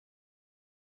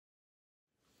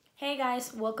Hey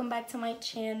guys, welcome back to my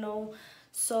channel.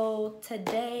 So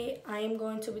today I am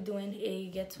going to be doing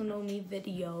a get to know me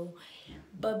video,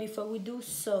 but before we do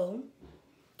so,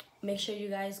 make sure you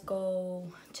guys go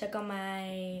check out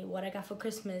my what I got for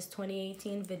Christmas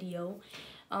 2018 video.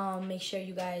 Make sure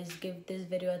you guys give this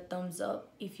video a thumbs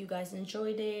up if you guys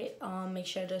enjoyed it. Make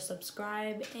sure to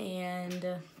subscribe and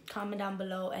comment down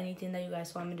below anything that you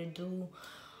guys want me to do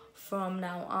from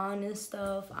now on and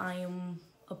stuff. I am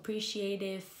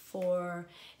appreciative for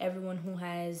everyone who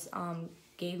has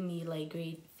gave me like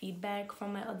great feedback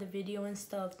from my other video and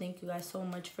stuff. Thank you guys so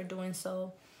much for doing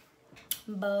so.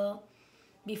 But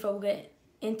before we get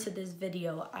into this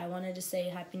video, I wanted to say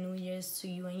Happy New Year's to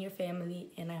you and your family,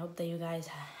 and I hope that you guys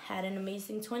had an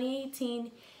amazing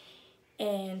 2018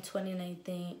 and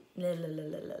 2019.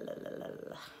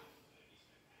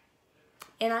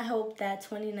 And I hope that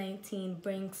 2019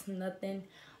 brings nothing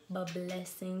but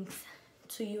blessings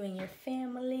to you and your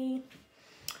family.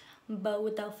 But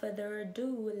without further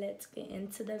ado, let's get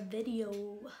into the video.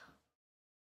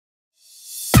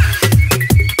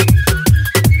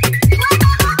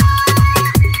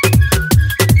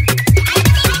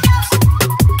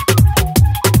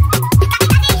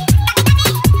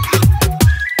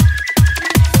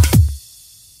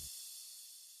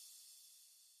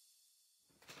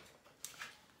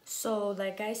 So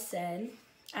like I said,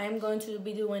 I'm going to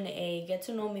be doing a get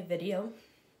to know me video,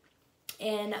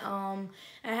 and I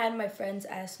had my friends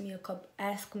ask me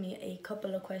a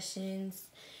couple of questions,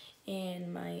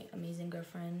 and my amazing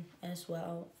girlfriend as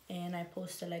well, and I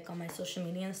posted like on my social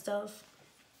media and stuff,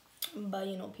 but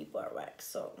you know, people are whack.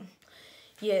 So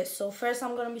yeah, so first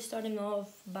I'm gonna be starting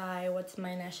off by what's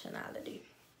my nationality.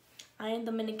 I am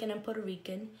Dominican and Puerto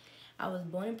Rican. I was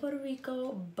born in Puerto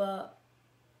Rico, but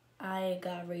I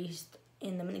got raised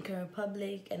in Dominican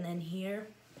Republic and then here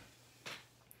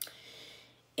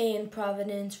in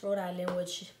Providence, Rhode Island,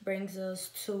 which brings us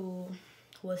to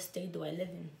what state do I live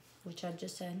in, which I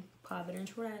just said,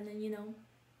 Providence, Rhode Island, you know,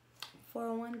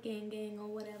 401 gang or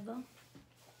whatever.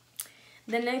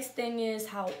 The next thing is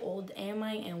how old am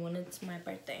I and when it's my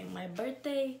birthday. My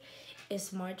birthday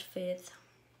is March 5th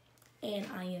and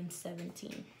I am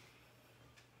 17.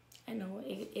 I know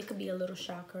it could be a little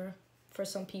shocker for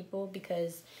some people,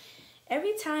 because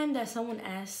every time that someone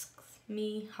asks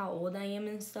me how old I am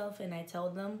and stuff and I tell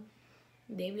them,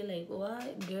 they be like,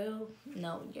 what, girl?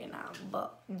 No, you're not.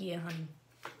 But yeah, honey,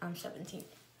 I'm 17.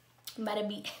 I'm about to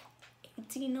be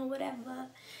 18 or whatever.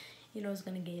 You know, it's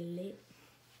gonna get lit.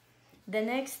 The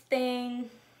next thing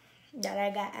that I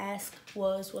got asked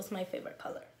was, what's my favorite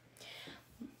color?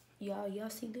 Y'all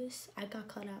see this? I got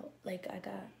cut out. Like, I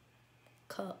got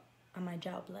cut on my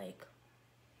job, like,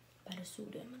 by the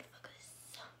suit,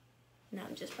 motherfuckers. No,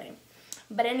 I'm just playing.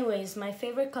 But anyways, my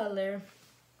favorite color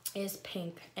is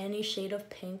pink. Any shade of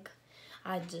pink,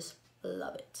 I just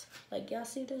love it. Like, y'all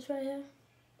see this right here?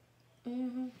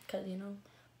 Cause you know,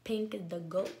 pink is the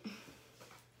GOAT.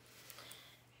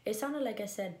 It sounded like I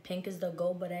said pink is the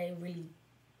GOAT, but I really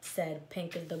said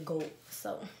pink is the GOAT.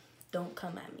 So don't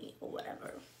come at me or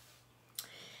whatever.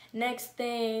 Next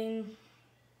thing,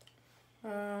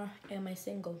 am I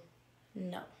single?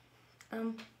 No.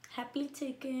 I'm happily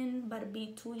taken, about to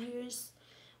be 2 years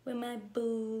with my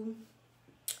boo.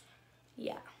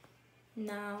 Yeah.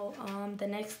 Now, the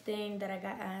next thing that I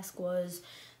got asked was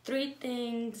 3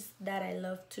 things that I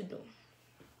love to do.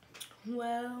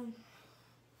 Well,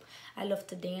 I love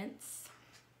to dance.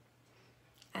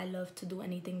 I love to do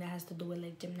anything that has to do with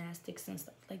like gymnastics and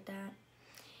stuff like that.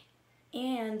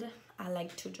 And I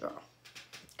like to draw,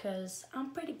 because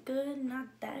I'm pretty good, not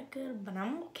that good, but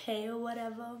I'm okay or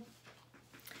whatever.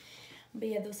 But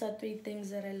yeah, those are 3 things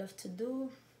that I love to do.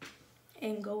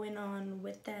 And going on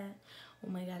with that, oh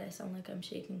my god, I sound like I'm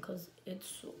shaking because it's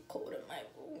so cold in my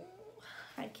room.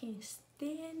 I can't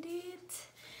stand it.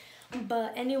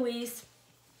 But anyways,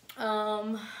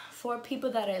 for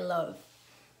people that I love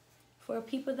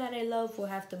will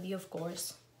have to be, of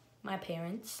course, my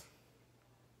parents.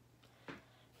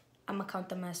 I'm gonna count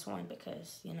them as one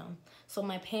because, you know. So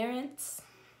my parents,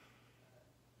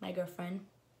 my girlfriend,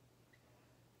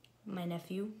 my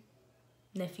nephews,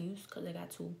 because I got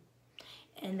 2.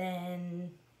 And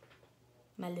then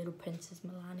my little princess,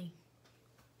 Milani.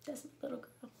 That's my little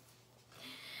girl.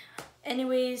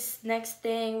 Anyways, next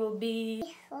thing will be...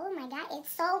 Oh my god,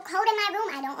 it's so cold in my room.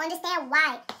 I don't understand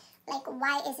why. Like,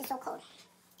 why is it so cold?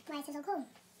 Why is it so cold?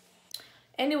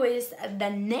 Anyways, the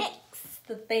next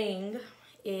thing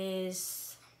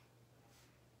is,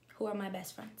 who are my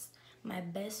best friends? My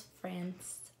best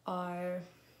friends are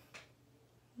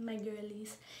my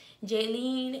girlies,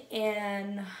 Jaylene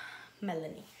and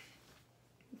Melanie.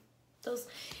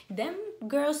 Them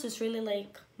girls is really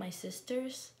like my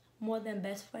sisters more than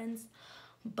best friends,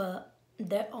 but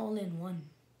they're all in one.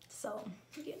 So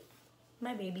yeah,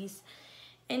 my babies.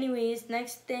 Anyways,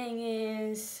 next thing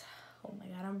is, oh my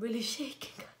god, I'm really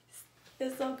shaking, guys.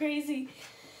 That's so crazy.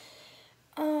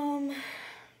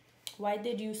 Why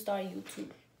did you start YouTube?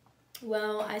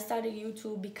 Well, I started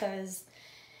YouTube because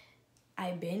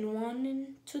I've been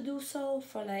wanting to do so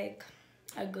for like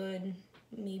a good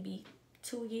maybe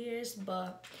 2 years,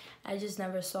 but I just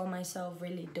never saw myself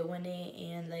really doing it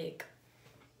and like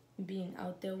being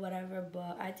out there, whatever.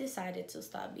 But I decided to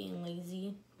stop being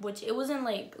lazy, which it wasn't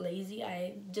like lazy.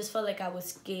 I just felt like I was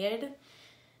scared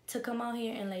to come out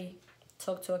here and like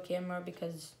talk to a camera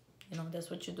because, you know, that's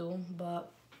what you do.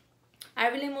 But I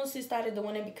really mostly started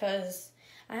doing it because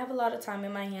I have a lot of time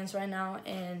in my hands right now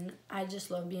and I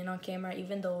just love being on camera,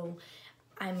 even though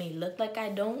I may look like I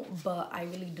don't, but I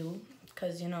really do.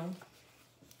 Because, you know,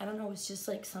 I don't know, it's just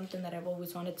like something that I've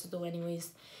always wanted to do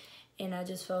anyways. And I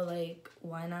just felt like,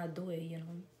 why not do it, you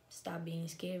know? Stop being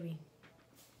scary.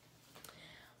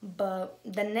 But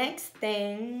the next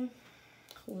thing,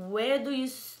 where do you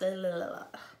see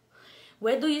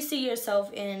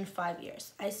yourself in 5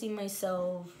 years? I see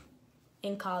myself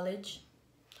in college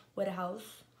with a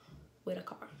house, with a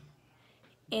car,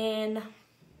 and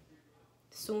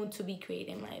soon to be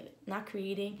creating my, not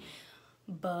creating,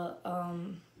 but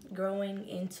growing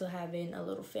into having a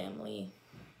little family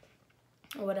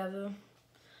or whatever.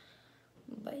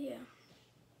 But yeah,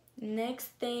 next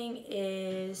thing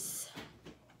is,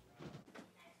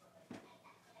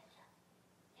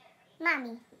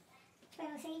 Mami.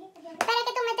 Espera que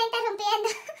tú me estás interrumpiendo.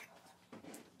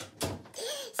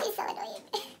 She's so annoying.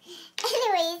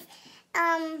 Anyways,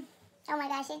 oh my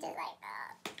gosh, she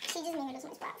just made me lose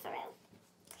my spot for real.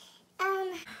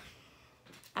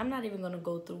 I'm not even gonna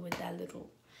go through with that little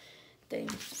thing.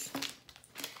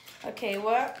 Okay,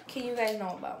 what can you guys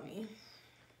know about me?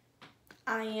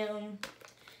 I am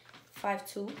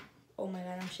 5'2". Oh my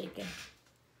god, I'm shaking.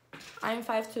 I am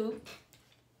 5'2".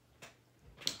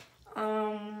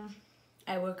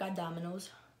 I work at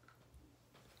Domino's.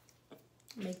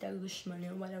 Make that good money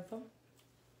or whatever.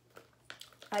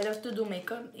 I love to do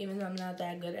makeup, even though I'm not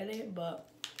that good at it, but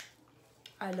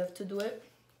I love to do it.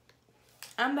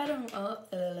 I'm better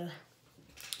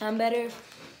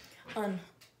on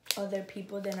other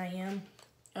people than I am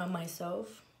on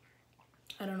myself.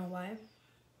 I don't know why.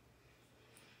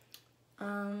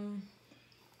 I'm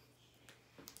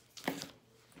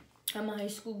a high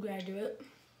school graduate.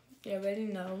 You already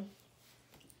know.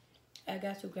 I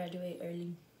got to graduate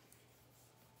early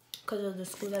because of the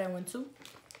school that I went to.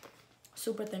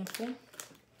 Super thankful.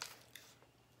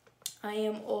 I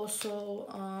am also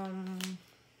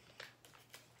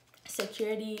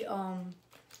security,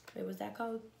 what was that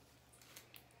called?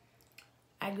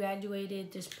 I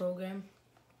graduated this program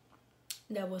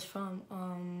that was from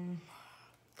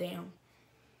damn,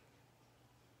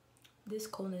 this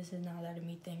coldness is not letting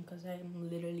me think because I'm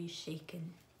literally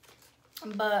shaking.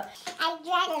 But oh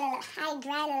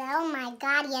my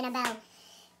god, Annabelle.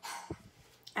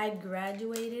 I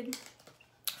graduated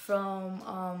from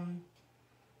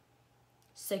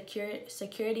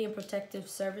security and protective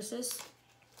services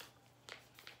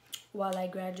while I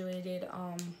graduated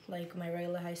like my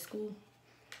regular high school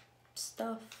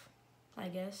stuff, I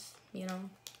guess, you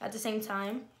know. At the same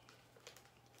time,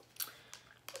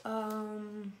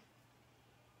 I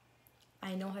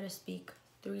know how to speak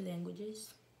 3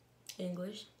 languages: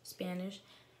 English, Spanish.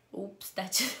 Oops,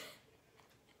 that just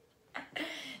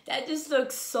that just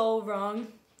looks so wrong.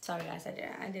 Sorry guys,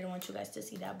 I didn't want you guys to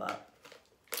see that, but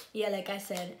yeah, like I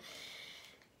said,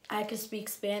 I can speak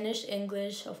Spanish,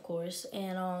 English, of course,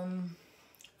 and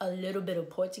a little bit of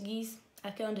Portuguese.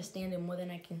 I can understand it more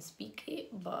than I can speak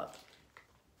it, but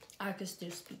I can still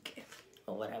speak it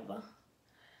or whatever.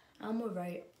 I'm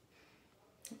alright.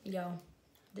 Yo,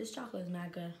 this chocolate is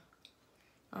not good.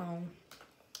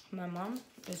 My mom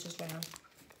is just right now.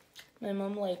 My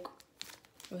mom like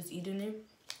was eating it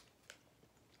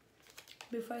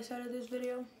before I started this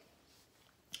video.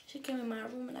 She came in my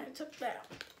room and I took that.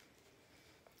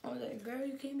 I was like, girl,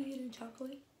 you can't be eating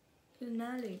chocolate. It's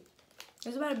not late.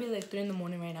 It's about to be like 3 in the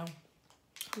morning right now.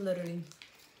 Literally.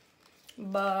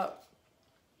 But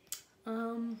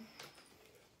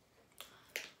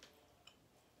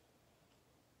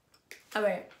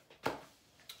alright.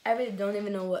 I really don't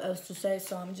even know what else to say,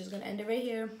 so I'm just gonna end it right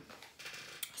here.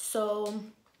 So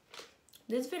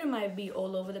this video might be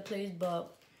all over the place,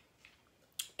 but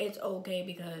it's okay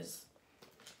because,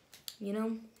 you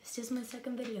know, it's just my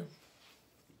 2nd video.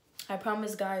 I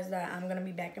promise guys that I'm gonna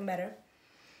be back and better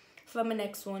for my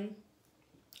next one.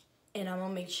 And I'm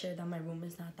gonna make sure that my room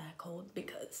is not that cold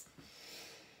because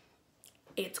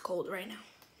it's cold right now.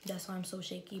 That's why I'm so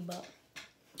shaky. But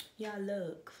yeah,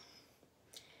 look,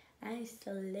 I used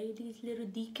to lay these little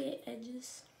DK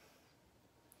edges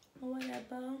or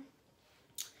whatever,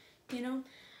 you know.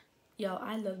 Yo,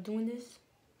 I love doing this,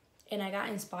 and I got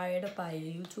inspired by a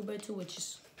YouTuber too, which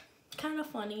is kind of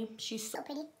funny. She's so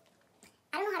pretty.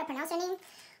 I don't know how to pronounce her name,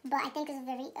 but I think it's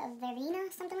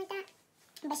Verena, something like that.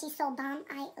 But she's so bomb.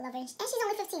 I love her. And she's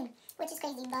only 15, which is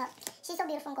crazy, but she's so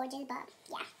beautiful and gorgeous. But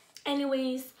yeah.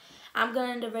 Anyways, I'm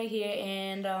gonna end it right here,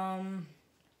 and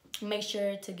make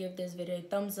sure to give this video a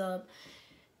thumbs up.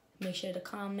 Make sure to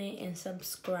comment and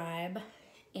subscribe.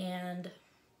 And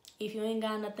if you ain't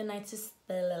got nothing nice to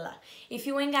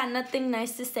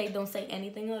say, don't say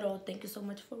anything at all. Thank you so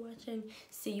much for watching.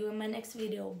 See you in my next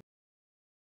video.